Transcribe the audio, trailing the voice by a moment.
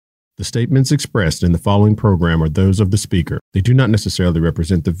The statements expressed in the following program are those of the speaker. They do not necessarily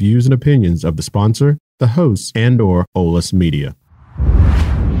represent the views and opinions of the sponsor, the hosts, and/or OLAS Media.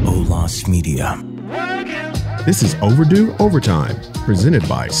 OLAS Media. This is Overdue Overtime, presented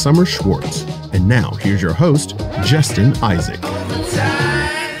by Summer Schwartz. And now, here's your host, Justin Isaac.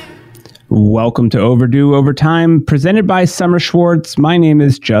 Welcome to Overdue Overtime, presented by Summer Schwartz. My name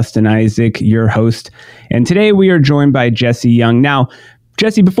is Justin Isaac, your host, and today we are joined by Jesse Young. Now,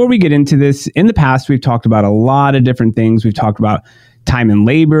 Jesse, before we get into this, in the past, we've talked about a lot of different things. We've talked about time and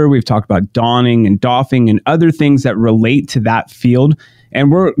labor. We've talked about donning and doffing and other things that relate to that field.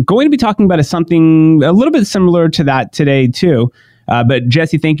 And we're going to be talking about something a little bit similar to that today, too. But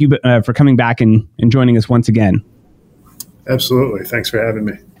Jesse, thank you for coming back and joining us once again. Absolutely. Thanks for having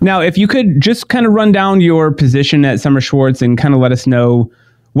me. Now, if you could just kind of run down your position at Summer Schwartz and kind of let us know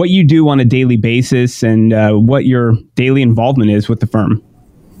what you do on a daily basis and what your daily involvement is with the firm.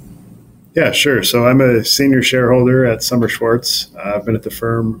 Yeah, sure. So I'm a senior shareholder at Summer Schwartz. I've been at the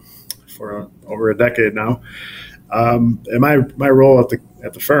firm for over a decade now. And my role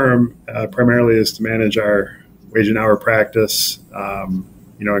at the firm primarily is to manage our wage and hour practice,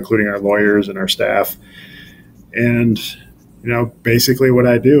 including our lawyers and our staff. And, basically what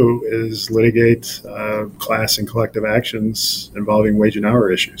I do is litigate class and collective actions involving wage and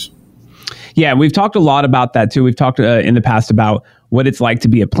hour issues. Yeah, we've talked a lot about that, too. We've talked in the past about what it's like to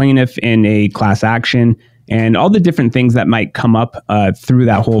be a plaintiff in a class action and all the different things that might come up through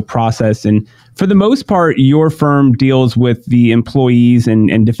that whole process. And for the most part, your firm deals with the employees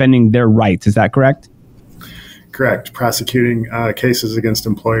and defending their rights. Is that correct? Correct. Prosecuting cases against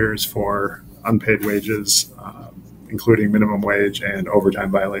employers for unpaid wages, including minimum wage and overtime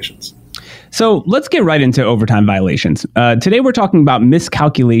violations. So let's get right into overtime violations. Today, we're talking about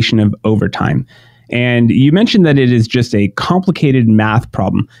miscalculation of overtime. And you mentioned that it is just a complicated math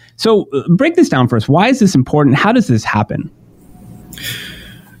problem. So break this down for us. Why is this important? How does this happen?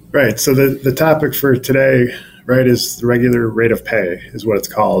 Right. So the topic for today, right, is the regular rate of pay is what it's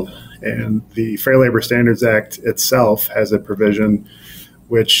called. And the Fair Labor Standards Act itself has a provision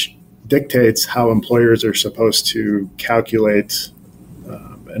which dictates how employers are supposed to calculate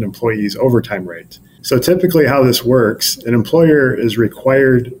an employee's overtime rate. So typically how this works, an employer is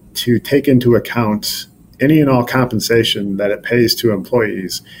required to take into account any and all compensation that it pays to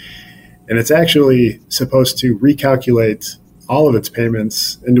employees. And it's actually supposed to recalculate all of its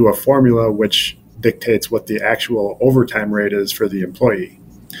payments into a formula which dictates what the actual overtime rate is for the employee.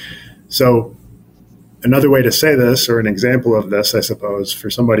 So another way to say this, or an example of this, I suppose, for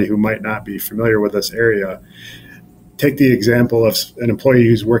somebody who might not be familiar with this area, take the example of an employee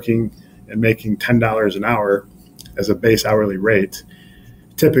who's working and making $10 an hour as a base hourly rate.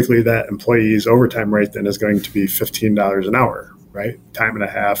 Typically, that employee's overtime rate then is going to be $15 an hour, right? Time and a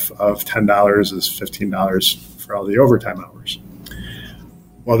half of $10 is $15 for all the overtime hours.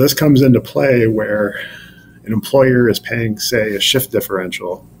 Well, this comes into play where an employer is paying, say, a shift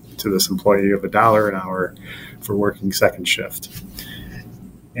differential to this employee of $1 an hour for working second shift.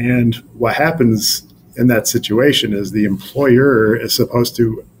 And what happens in that situation is the employer is supposed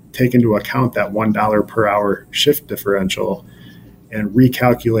to take into account that $1 per hour shift differential and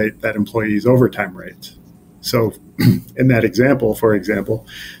recalculate that employee's overtime rate. So in that example, for example,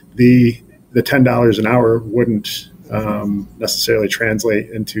 the $10 an hour wouldn't necessarily translate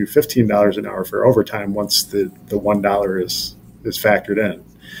into $15 an hour for overtime once the $1 is factored in.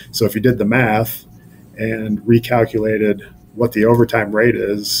 So if you did the math and recalculated what the overtime rate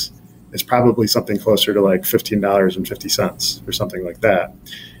is, it's probably something closer to like $15.50 or something like that.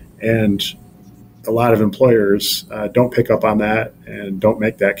 And a lot of employers don't pick up on that and don't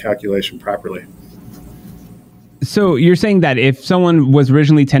make that calculation properly. So you're saying that if someone was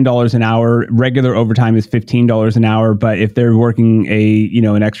originally $10 an hour, regular overtime is $15 an hour, but if they're working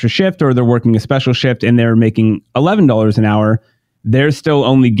an extra shift or they're working a special shift and they're making $11 an hour, they're still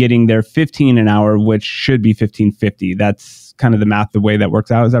only getting their $15 an hour, which should be $15.50. That's kind of the math, the way that works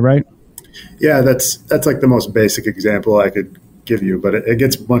out. Is that right? Yeah, that's like the most basic example I could give you, but it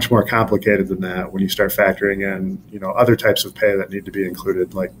gets much more complicated than that when you start factoring in, other types of pay that need to be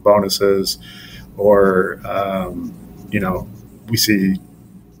included, like bonuses, or we see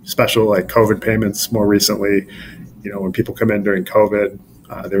special like COVID payments more recently. When people come in during COVID,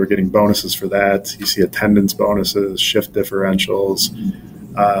 they were getting bonuses for that. You see attendance bonuses, shift differentials.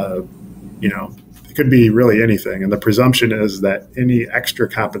 It could be really anything. And the presumption is that any extra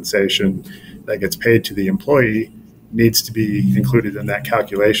compensation that gets paid to the employee needs to be included in that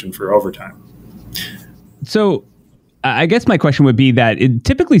calculation for overtime. So I guess my question would be that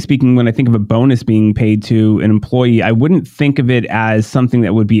typically speaking, when I think of a bonus being paid to an employee, I wouldn't think of it as something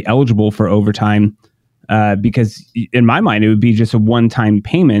that would be eligible for overtime because in my mind, it would be just a one-time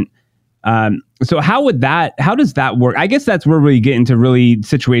payment. So how does that work? I guess that's where we get into really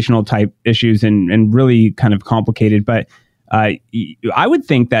situational type issues and really kind of complicated. But I would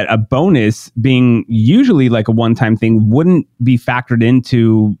think that a bonus being usually like a one-time thing wouldn't be factored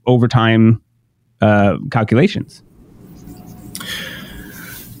into overtime calculations.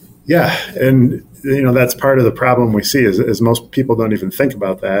 Yeah, and that's part of the problem we see is most people don't even think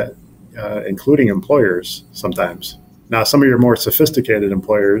about that, including employers sometimes. Now, some of your more sophisticated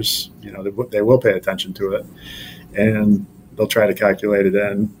employers, they will pay attention to it, and they'll try to calculate it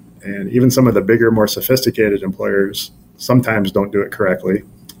in. And even some of the bigger, more sophisticated employers sometimes don't do it correctly,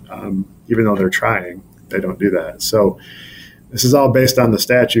 even though they're trying. They don't do that. So this is all based on the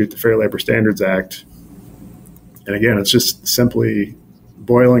statute, the Fair Labor Standards Act. And again, it's just simply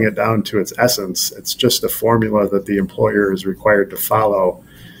boiling it down to its essence. It's just a formula that the employer is required to follow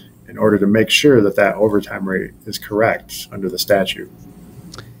in order to make sure that overtime rate is correct under the statute.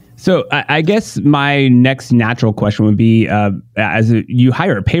 So I guess my next natural question would be, you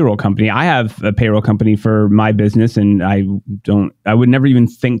hire a payroll company. I have a payroll company for my business, and I would never even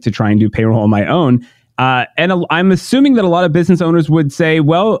think to try and do payroll on my own. And I'm assuming that a lot of business owners would say,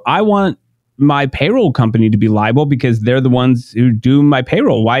 well, I want my payroll company to be liable because they're the ones who do my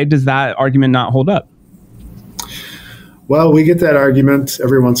payroll. Why does that argument not hold up? Well, we get that argument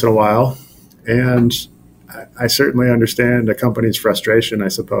every once in a while, and I certainly understand a company's frustration, I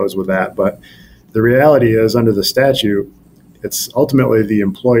suppose, with that. But the reality is, under the statute, it's ultimately the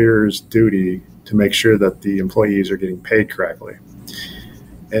employer's duty to make sure that the employees are getting paid correctly.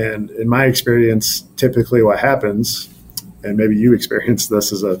 And in my experience, typically what happens, and maybe you experience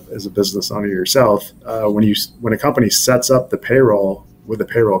this as a business owner yourself, when a company sets up the payroll with a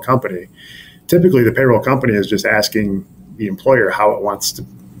payroll company, typically the payroll company is just asking the employer how it wants to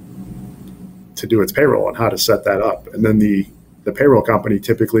do its payroll and how to set that up. And then the payroll company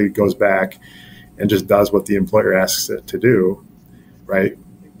typically goes back and just does what the employer asks it to do, right?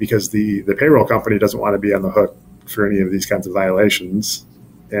 Because the payroll company doesn't want to be on the hook for any of these kinds of violations.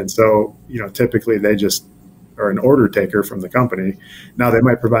 And so, typically they just are an order taker from the company. Now they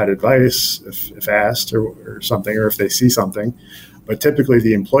might provide advice if asked or something, or if they see something, but typically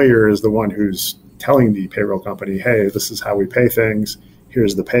the employer is the one who's telling the payroll company, hey, this is how we pay things.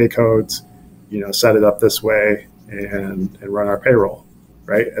 Here's the pay codes, set it up this way and run our payroll,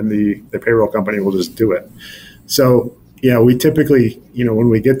 right? And the payroll company will just do it. So, we typically, when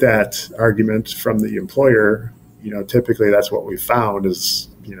we get that argument from the employer, typically that's what we found is,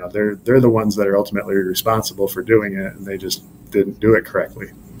 they're the ones that are ultimately responsible for doing it, and they just didn't do it correctly.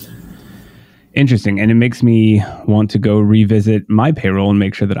 Interesting. And it makes me want to go revisit my payroll and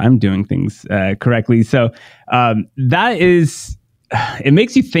make sure that I'm doing things correctly. So it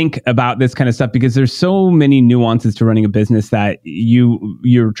makes you think about this kind of stuff because there's so many nuances to running a business that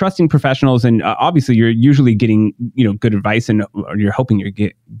you're trusting professionals, and obviously you're usually getting good advice, or you're hoping you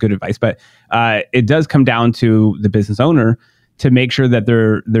get good advice. But it does come down to the business owner to make sure that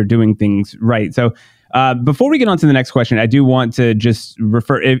they're doing things right. So before we get on to the next question, I do want to just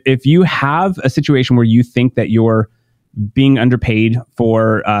refer, if you have a situation where you think that you're being underpaid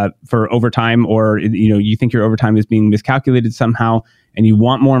for overtime, or you think your overtime is being miscalculated somehow, and you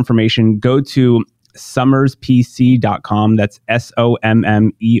want more information, go to sommerspc.com. That's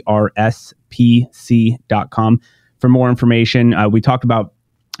SOMMERSPC.com for more information. We talked about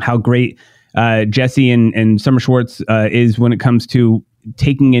how great Jesse and Summer Schwartz is when it comes to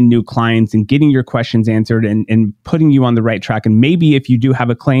taking in new clients and getting your questions answered and putting you on the right track. And maybe if you do have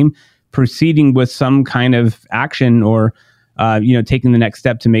a claim, proceeding with some kind of action or, taking the next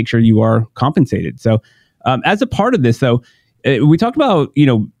step to make sure you are compensated. So as a part of this, though, we talked about,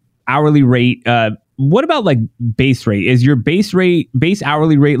 hourly rate. What about like base rate? Is your base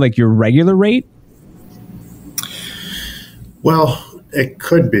hourly rate like your regular rate? Well, it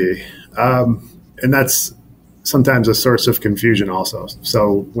could be. And that's sometimes a source of confusion also.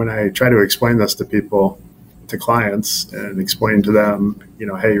 So when I try to explain this to people, to clients, and explain to them,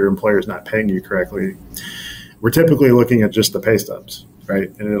 hey, your employer's not paying you correctly, we're typically looking at just the pay stubs, right?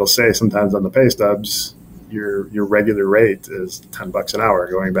 And it'll say sometimes on the pay stubs, your regular rate is $10 an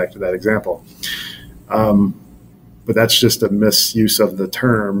hour, going back to that example. But that's just a misuse of the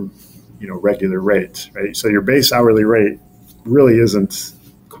term, regular rate, right? So your base hourly rate really isn't,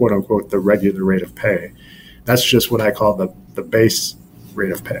 quote unquote, the regular rate of pay. That's just what I call the base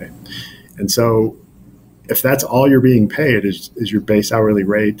rate of pay. And so if that's all you're being paid is your base hourly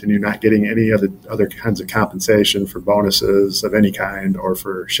rate, and you're not getting any other kinds of compensation for bonuses of any kind or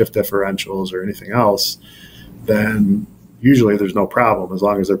for shift differentials or anything else, then usually there's no problem as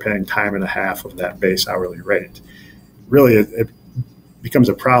long as they're paying time and a half of that base hourly rate. Really, it becomes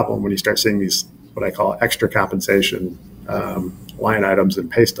a problem when you start seeing these, what I call extra compensation line items and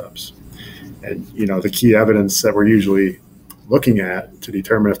pay stubs. And, the key evidence that we're usually looking at to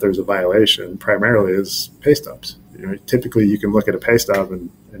determine if there's a violation primarily is pay stubs. Typically you can look at a pay stub and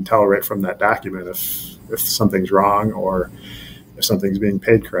tell right from that document if something's wrong or if something's being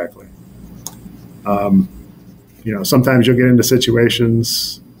paid correctly. Sometimes you'll get into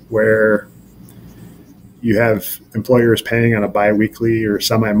situations where you have employers paying on a biweekly or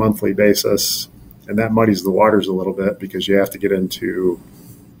semi-monthly basis, and that muddies the waters a little bit because you have to get into,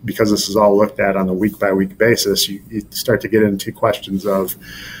 because this is all looked at on a week-by-week basis, you start to get into questions of,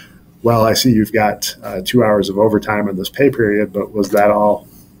 well, I see you've got 2 hours of overtime in this pay period, but was that all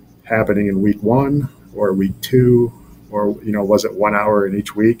happening in week 1 or week 2? Or, was it 1 hour in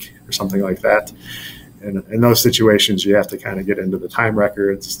each week or something like that? And in those situations, you have to kind of get into the time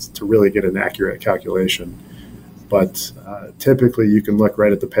records to really get an accurate calculation. But typically, you can look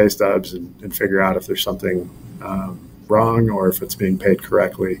right at the pay stubs and figure out if there's something wrong or if it's being paid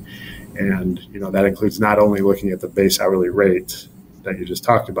correctly. And, that includes not only looking at the base hourly rate that you just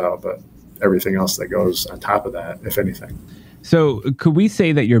talked about, but everything else that goes on top of that, if anything. So could we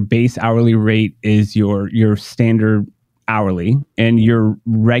say that your base hourly rate is your standard hourly, and your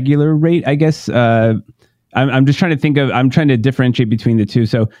regular rate, I guess, I'm just trying to think of, I'm trying to differentiate between the two.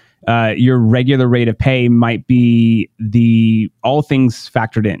 So your regular rate of pay might be all things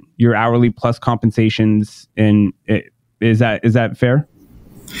factored in, your hourly plus compensations. And is that fair?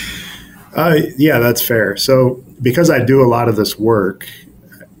 Yeah, that's fair. So because I do a lot of this work,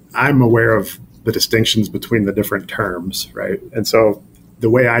 I'm aware of the distinctions between the different terms, right? And so the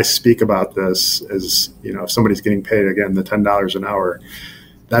way I speak about this is, if somebody's getting paid, again, the $10 an hour,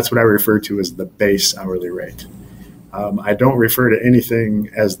 that's what I refer to as the base hourly rate. I don't refer to anything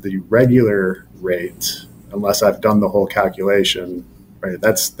as the regular rate unless I've done the whole calculation, right?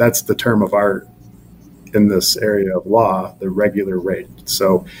 That's the term of art in this area of law, the regular rate.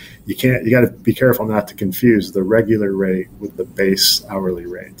 So you got to be careful not to confuse the regular rate with the base hourly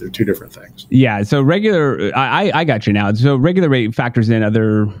rate. They're two different things. Yeah. So regular, I got you now. So regular rate factors in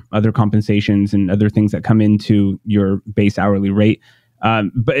other compensations and other things that come into your base hourly rate.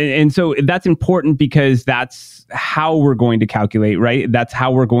 So that's important because that's how we're going to calculate, right? That's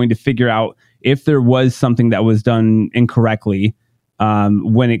how we're going to figure out if there was something that was done incorrectly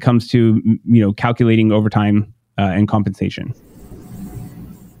when it comes to, calculating overtime and compensation.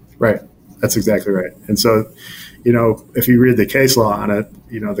 Right. That's exactly right. And so, if you read the case law on it,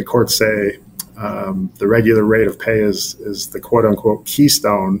 the courts say the regular rate of pay is the quote unquote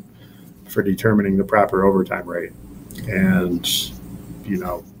keystone for determining the proper overtime rate. And,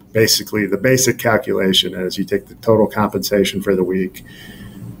 basically the basic calculation is you take the total compensation for the week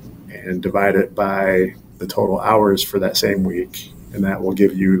and divide it by the total hours for that same week. And that will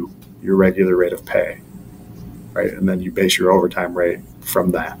give you your regular rate of pay, right? And then you base your overtime rate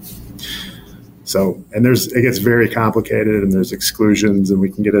from that. So, and it gets very complicated and there's exclusions, and we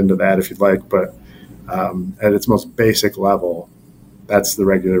can get into that if you'd like, but at its most basic level, that's the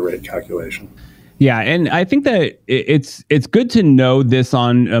regular rate calculation. Yeah, and I think that it's good to know this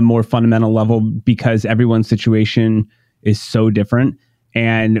on a more fundamental level because everyone's situation is so different.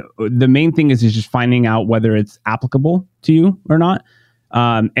 And the main thing is just finding out whether it's applicable to you or not.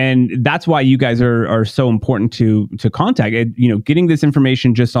 And that's why you guys are so important to contact. Getting this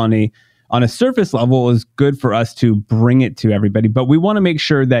information just on a surface level is good for us to bring it to everybody. But we want to make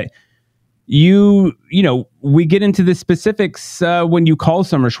sure that we get into the specifics when you call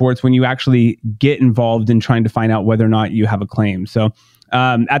Summer Schwartz, when you actually get involved in trying to find out whether or not you have a claim. So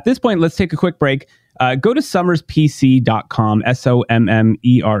at this point, let's take a quick break. Go to summerspc.com,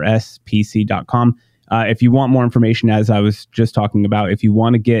 SOMMERSPC.com. If you want more information, as I was just talking about, if you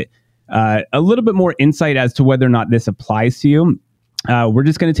want to get a little bit more insight as to whether or not this applies to you, we're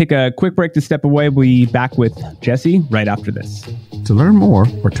just going to take a quick break to step away. We'll be back with Jesse right after this. To learn more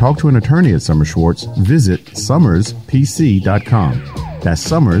or talk to an attorney at Summer Schwartz, visit summerspc.com. That's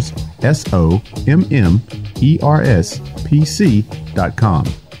Summers, SOMMERSPC.com.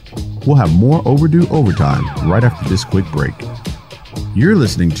 We'll have more Overdue Overtime right after this quick break. You're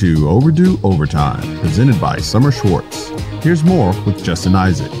listening to Overdue Overtime, presented by Summer Schwartz. Here's more with Justin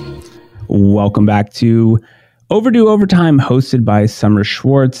Isaac. Welcome back to Overdue Overtime, hosted by Summer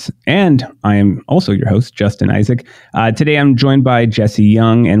Schwartz, and I am also your host, Justin Isaac. Today I'm joined by Jesse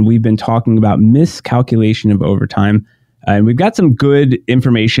Young, and we've been talking about miscalculation of overtime. And we've got some good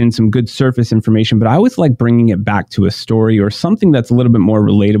information, some good surface information, but I always like bringing it back to a story or something that's a little bit more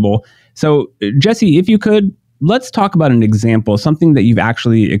relatable. So, Jesse, if you could, let's talk about an example, something that you've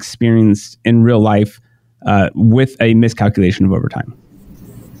actually experienced in real life with a miscalculation of overtime.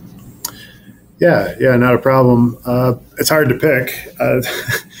 Yeah, not a problem. It's hard to pick.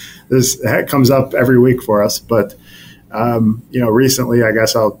 That comes up every week for us, but recently, I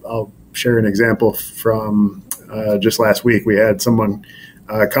guess I'll share an example from just last week. We had someone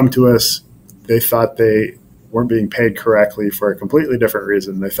come to us. They thought they weren't being paid correctly for a completely different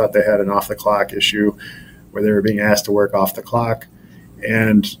reason. They thought they had an off-the-clock issue where they were being asked to work off the clock,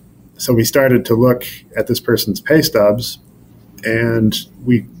 and so we started to look at this person's pay stubs, and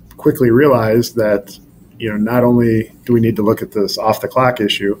we quickly realized that, not only do we need to look at this off the clock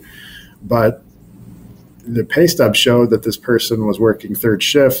issue, but the pay stub showed that this person was working third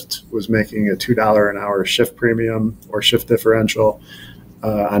shift, was making a $2 an hour shift premium or shift differential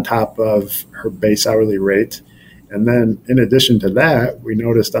on top of her base hourly rate. And then in addition to that, we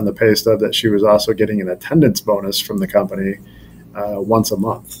noticed on the pay stub that she was also getting an attendance bonus from the company once a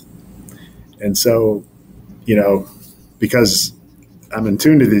month. And so, because I'm in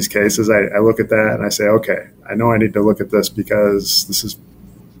tune to these cases, I look at that and I say, okay, I know I need to look at this because this is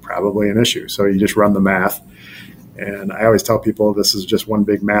probably an issue. So you just run the math. And I always tell people this is just one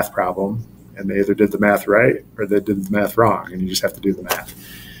big math problem. And they either did the math right or they did the math wrong. And you just have to do the math.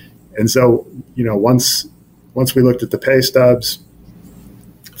 And so, once we looked at the pay stubs,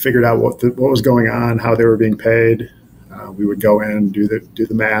 figured out what was going on, how they were being paid, we would go in, do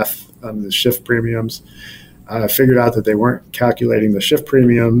the math on the shift premiums. Figured out that they weren't calculating the shift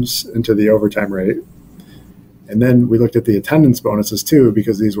premiums into the overtime rate. And then we looked at the attendance bonuses too,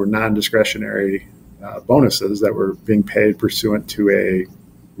 because these were non-discretionary bonuses that were being paid pursuant to a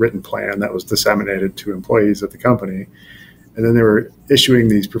written plan that was disseminated to employees at the company. And then they were issuing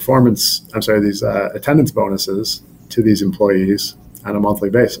these attendance bonuses to these employees on a monthly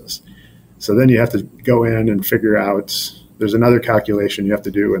basis. So then you have to go in and figure out, there's another calculation you have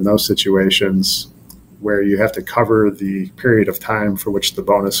to do in those situations where you have to cover the period of time for which the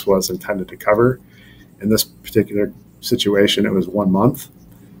bonus was intended to cover. In this particular situation, it was 1 month.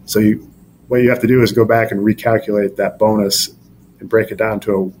 So what you have to do is go back and recalculate that bonus and break it down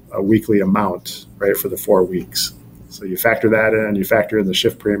to a weekly amount, right, for the 4 weeks. So you factor that in, you factor in the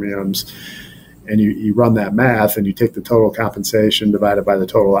shift premiums, and you run that math, and you take the total compensation divided by the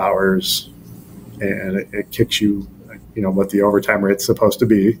total hours, and it kicks you, what the overtime rate's supposed to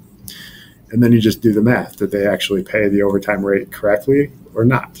be. And then you just do the math. Did they actually pay the overtime rate correctly or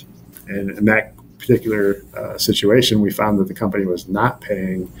not? And in that particular situation, we found that the company was not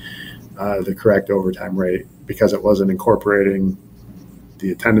paying the correct overtime rate because it wasn't incorporating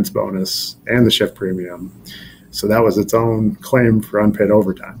the attendance bonus and the shift premium. So that was its own claim for unpaid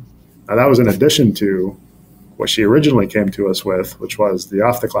overtime. Now, that was in addition to what she originally came to us with, which was the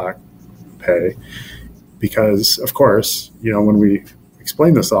off-the-clock pay, because, of course, when we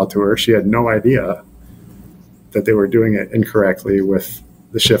explained this all to her, she had no idea that they were doing it incorrectly with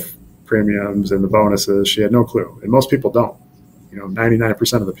the shift premiums and the bonuses. She had no clue. And most people don't.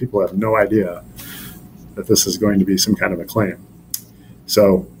 99% of the people have no idea that this is going to be some kind of a claim.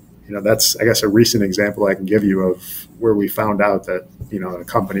 So, that's, I guess, a recent example I can give you of where we found out that, a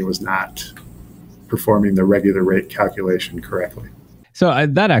company was not performing the regular rate calculation correctly. So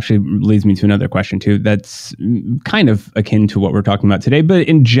that actually leads me to another question too. That's kind of akin to what we're talking about today. But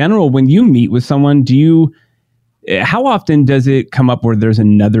in general, when you meet with someone, how often does it come up where there's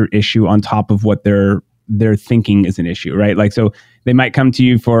another issue on top of what they're thinking is an issue, right? Like, so they might come to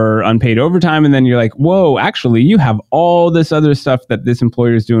you for unpaid overtime, and then you're like, whoa, actually, you have all this other stuff that this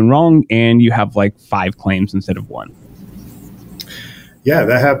employer is doing wrong, and you have like 5 claims instead of 1. Yeah,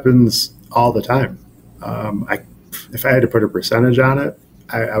 that happens all the time. If I had to put a percentage on it,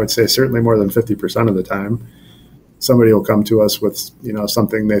 I would say certainly more than 50% of the time, somebody will come to us with,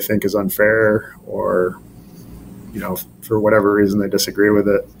 something they think is unfair, or, for whatever reason they disagree with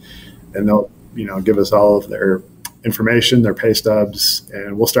it, and they'll, give us all of their information, their pay stubs,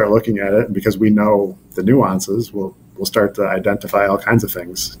 and we'll start looking at it. And because we know the nuances, we'll start to identify all kinds of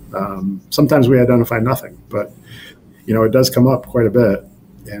things. Sometimes we identify nothing, but, it does come up quite a bit.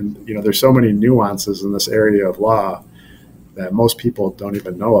 And, there's so many nuances in this area of law that most people don't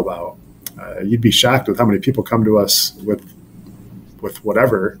even know about. You'd be shocked with how many people come to us with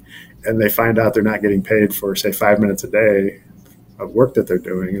whatever, and they find out they're not getting paid for, say, 5 minutes a day of work that they're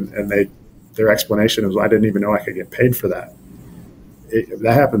doing. And their explanation is, well, I didn't even know I could get paid for that.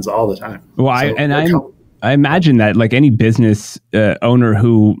 That happens all the time. Well, I imagine that like any business owner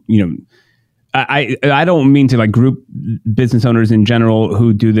who, I don't mean to like group business owners in general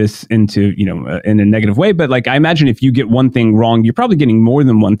who do this into, in a negative way, but like I imagine if you get one thing wrong, you're probably getting more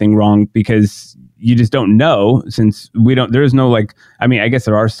than one thing wrong because you just don't know, since there's no like, I mean, I guess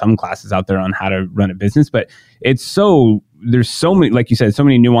there are some classes out there on how to run a business, but there's so many, like you said, so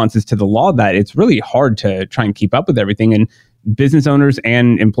many nuances to the law that it's really hard to try and keep up with everything. And business owners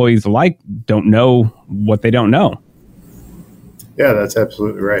and employees alike don't know what they don't know. Yeah, that's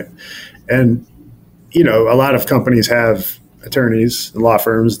absolutely right. And, a lot of companies have attorneys and law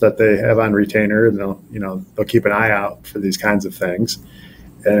firms that they have on retainer, and they'll keep an eye out for these kinds of things.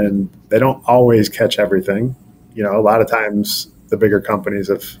 And they don't always catch everything. A lot of times the bigger companies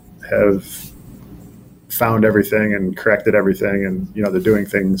have found everything and corrected everything, and, they're doing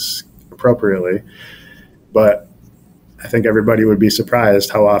things appropriately. But I think everybody would be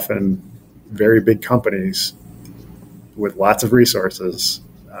surprised how often very big companies with lots of resources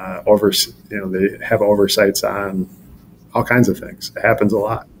they have oversights on all kinds of things. It happens a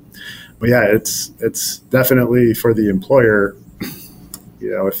lot. But yeah, it's definitely for the employer.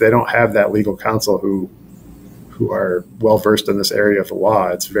 If they don't have that legal counsel who are well versed in this area of the law,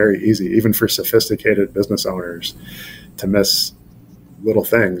 it's very easy, even for sophisticated business owners, to miss little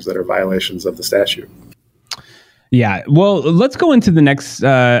things that are violations of the statute. Yeah. Well, let's go into the next,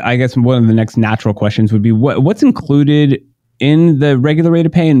 I guess one of the next natural questions would be what's included in the regular rate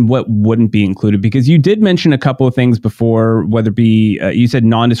of pay and what wouldn't be included? Because you did mention a couple of things before, whether it be, you said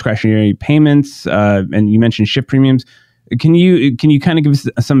non-discretionary payments, and you mentioned shift premiums. Can you kind of give us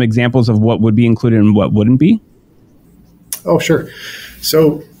some examples of what would be included and what wouldn't be? Oh, sure.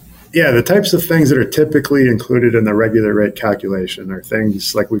 So, yeah, the types of things that are typically included in the regular rate calculation are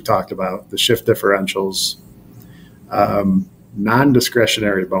things like we've talked about, the shift differentials,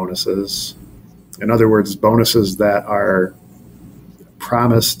 non-discretionary bonuses. In other words, bonuses that are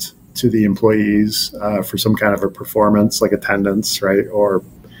promised to the employees for some kind of a performance, like attendance, right, or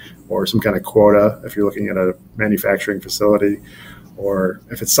some kind of quota if you're looking at a manufacturing facility, or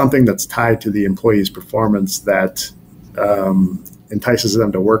if it's something that's tied to the employee's performance that entices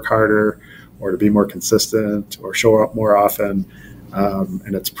them to work harder or to be more consistent or show up more often,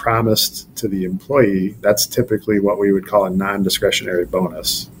 and it's promised to the employee, that's typically what we would call a non-discretionary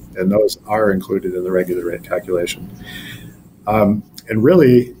bonus. And those are included in the regular rate calculation. And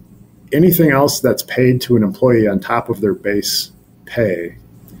really, anything else that's paid to an employee on top of their base pay,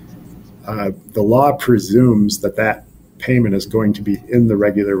 the law presumes that payment is going to be in the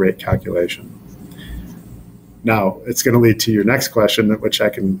regular rate calculation. Now, it's going to lead to your next question, which I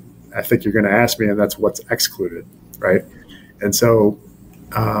think you're going to ask me, and that's what's excluded, right? And so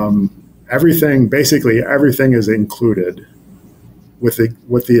basically everything is included with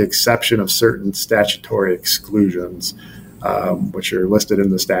the exception of certain statutory exclusions, which are listed in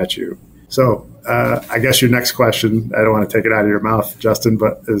the statute. So I guess your next question, I don't want to take it out of your mouth, Justin,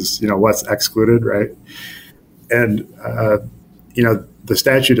 but is, what's excluded, right? And, the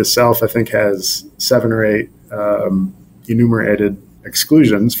statute itself, I think, has 7 or 8 enumerated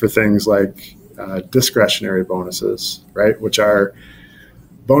exclusions for things like discretionary bonuses, right? Which are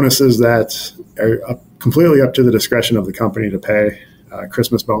bonuses that are completely up to the discretion of the company to pay.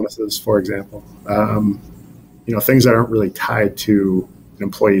 Christmas bonuses, for example. Things that aren't really tied to an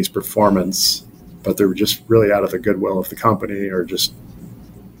employee's performance, but they're just really out of the goodwill of the company, or just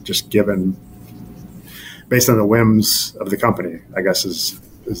given based on the whims of the company, I guess is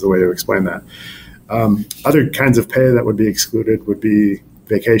the way to explain that. Other kinds of pay that would be excluded would be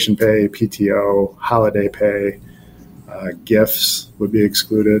vacation pay, PTO, holiday pay, gifts would be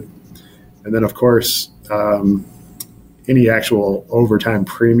excluded. And then, of course, any actual overtime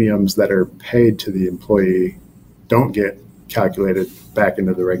premiums that are paid to the employee don't get calculated back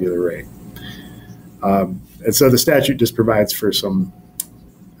into the regular rate. And so the statute just provides for some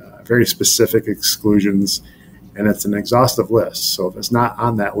very specific exclusions, and it's an exhaustive list. So if it's not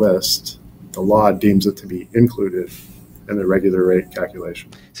on that list, the law deems it to be included in the regular rate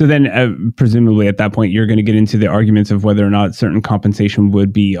calculation. So then presumably at that point, you're going to get into the arguments of whether or not certain compensation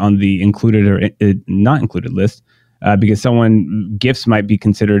would be on the included or not included list, because gifts might be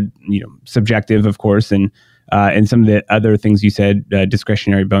considered, subjective, of course, and some of the other things you said,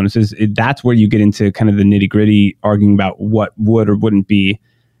 discretionary bonuses, that's where you get into kind of the nitty gritty arguing about what would or wouldn't be.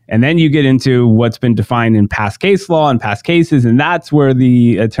 And then you get into what's been defined in past case law and past cases. And that's where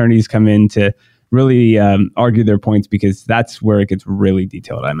the attorneys come in to really argue their points, because that's where it gets really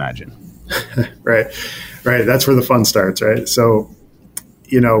detailed, I imagine. Right. That's where the fun starts, right? So,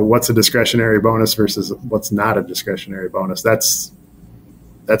 what's a discretionary bonus versus what's not a discretionary bonus. That's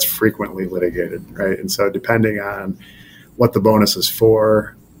frequently litigated, right? And so depending on what the bonus is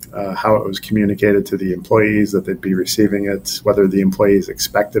for, how it was communicated to the employees that they'd be receiving it, whether the employees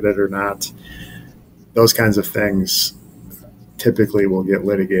expected it or not, those kinds of things typically will get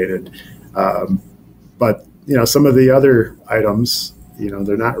litigated. But some of the other items,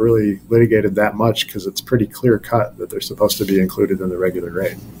 they're not really litigated that much because it's pretty clear cut that they're supposed to be included in the regular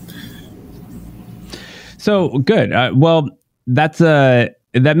rate. So good. Well, that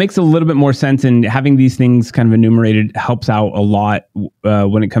makes a little bit more sense, and having these things kind of enumerated helps out a lot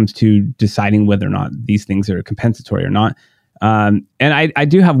when it comes to deciding whether or not these things are compensatory or not. And I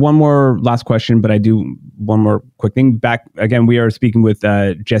do have one more last question, but I do one more quick thing. Back again, we are speaking with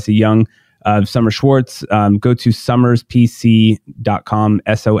Jesse Young of Summer Schwartz. Go to summerspc.com,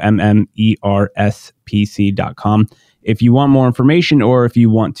 SOMMERSPC.com if you want more information, or if you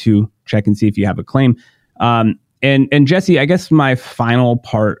want to check and see if you have a claim. And Jesse, I guess my final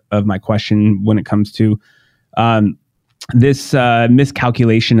part of my question when it comes to this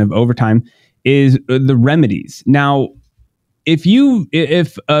miscalculation of overtime is the remedies. Now, if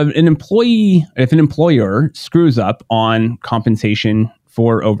an employer screws up on compensation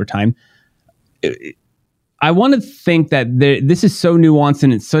for overtime, I want to think that this is so nuanced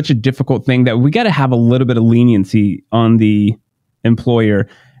and it's such a difficult thing that we got to have a little bit of leniency on the employer.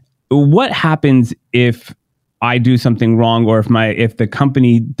 What happens if I do something wrong, or if the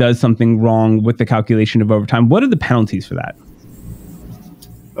company does something wrong with the calculation of overtime? What are the penalties for that?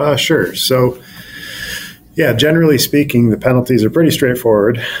 Sure. So, generally speaking, the penalties are pretty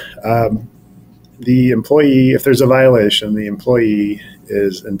straightforward. The employee, if there's a violation, the employee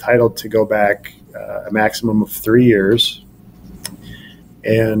is entitled to go back a maximum of 3 years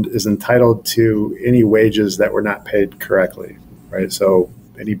and is entitled to any wages that were not paid correctly, right? So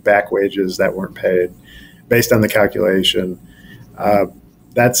any back wages that weren't paid based on the calculation.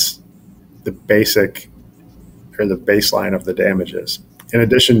 That's the basic or the baseline of the damages. In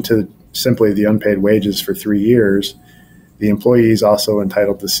addition to simply the unpaid wages for 3 years, the employee is also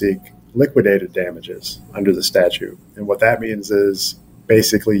entitled to seek liquidated damages under the statute. And what that means is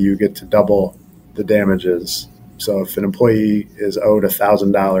basically you get to double the damages. So if an employee is owed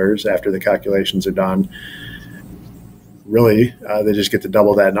 $1,000 after the calculations are done, really, they just get to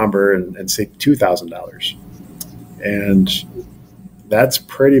double that number and seek $2,000. And that's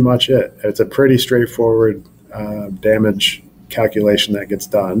pretty much it. It's a pretty straightforward damage calculation that gets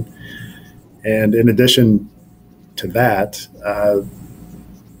done. And in addition to that,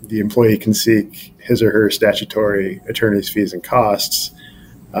 the employee can seek his or her statutory attorney's fees and costs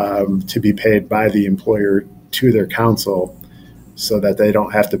to be paid by the employer to their counsel, so that they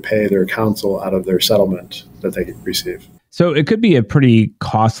don't have to pay their counsel out of their settlement that they receive. So it could be a pretty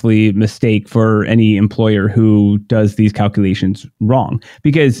costly mistake for any employer who does these calculations wrong,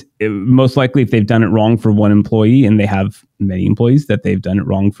 because most likely if they've done it wrong for one employee and they have many employees, that they've done it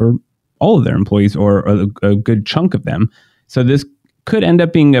wrong for all of their employees or a good chunk of them. So this could end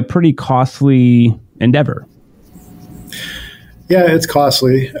up being a pretty costly endeavor. Yeah, it's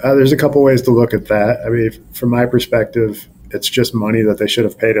costly. There's a couple ways to look at that. I mean, from my perspective, it's just money that they should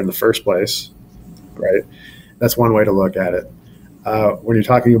have paid in the first place, right? That's one way to look at it. When you're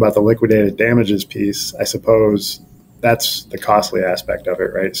talking about the liquidated damages piece, I suppose that's the costly aspect of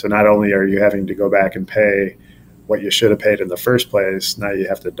it, right? So not only are you having to go back and pay what you should have paid in the first place, now you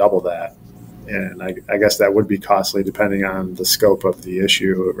have to double that. And I guess that would be costly depending on the scope of the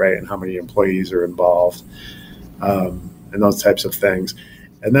issue, right, and how many employees are involved, and those types of things.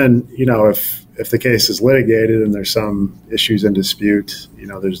 And then, if the case is litigated and there's some issues in dispute,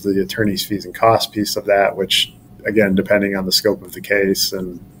 there's the attorney's fees and costs piece of that, which, again, depending on the scope of the case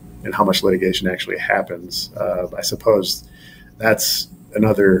and how much litigation actually happens, I suppose that's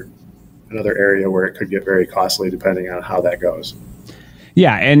another area where it could get very costly depending on how that goes.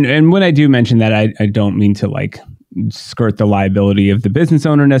 Yeah, and when I do mention that, I don't mean to skirt the liability of the business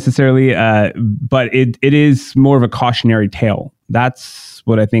owner necessarily, but it is more of a cautionary tale. That's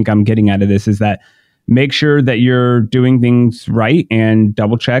what I think I'm getting out of this, is that make sure that you're doing things right and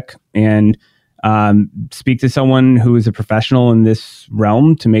double check and speak to someone who is a professional in this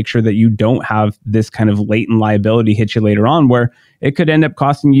realm to make sure that you don't have this kind of latent liability hit you later on, where it could end up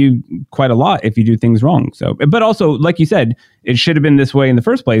costing you quite a lot if you do things wrong. So, but also, like you said, it should have been this way in the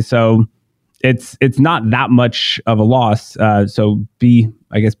first place. So it's not that much of a loss. So be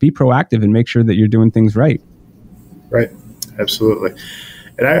proactive and make sure that you're doing things right. Right. Absolutely.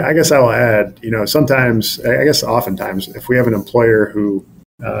 And I guess I will add, oftentimes, if we have an employer who,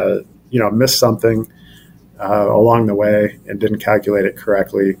 missed something, along the way and didn't calculate it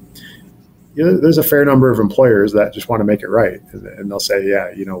correctly, there's a fair number of employers that just want to make it right. And they'll say,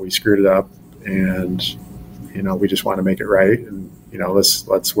 yeah, we screwed it up and, we just want to make it right. And,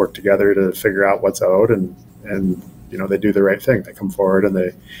 let's work together to figure out what's owed. And they do the right thing. They come forward and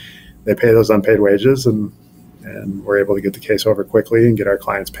they pay those unpaid wages and we're able to get the case over quickly and get our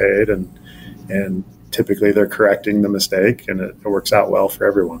clients paid. And typically they're correcting the mistake and it works out well for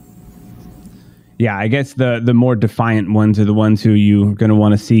everyone. Yeah, I guess the more defiant ones are the ones who you're going to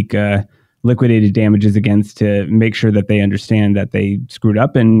want to seek liquidated damages against to make sure that they understand that they screwed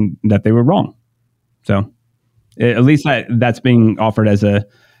up and that they were wrong. So at least that's being offered as a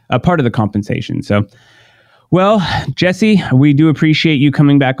part of the compensation. So, well, Jesse, we do appreciate you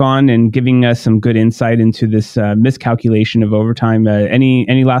coming back on and giving us some good insight into this miscalculation of overtime.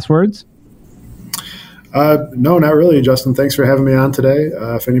 Any last words? No, not really, Justin. Thanks for having me on today.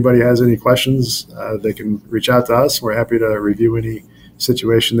 If anybody has any questions, they can reach out to us. We're happy to review any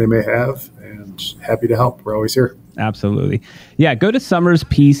situation they may have and happy to help. We're always here. Absolutely. Yeah, go to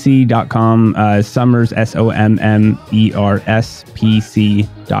summerspc.com, Summers,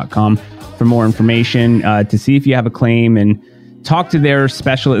 SOMMERSPC.com for more information, to see if you have a claim and talk to their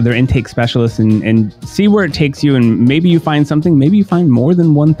intake specialist and see where it takes you. And maybe you find something, maybe you find more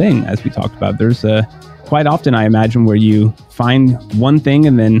than one thing, as we talked about. There's quite often, I imagine, where you find one thing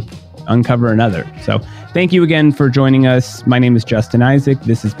and then uncover another. So thank you again for joining us. My name is Justin Isaac.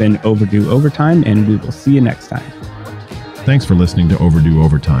 This has been Overdue Overtime, and we will see you next time. Thanks for listening to Overdue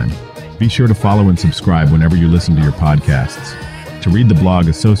Overtime. Be sure to follow and subscribe whenever you listen to your podcasts. To read the blog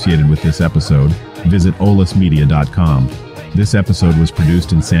associated with this episode, visit olismedia.com. This episode was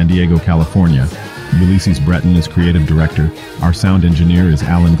produced in San Diego, California. Ulysses Breton is creative director. Our sound engineer is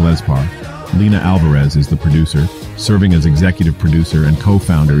Alan Glespar. Lena Alvarez is the producer. Serving as executive producer and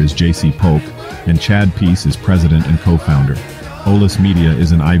co-founder is JC Polk. And Chad Peace is president and co-founder. Olis Media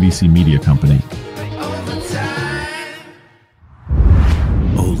is an IVC media company.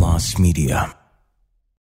 Olis Media.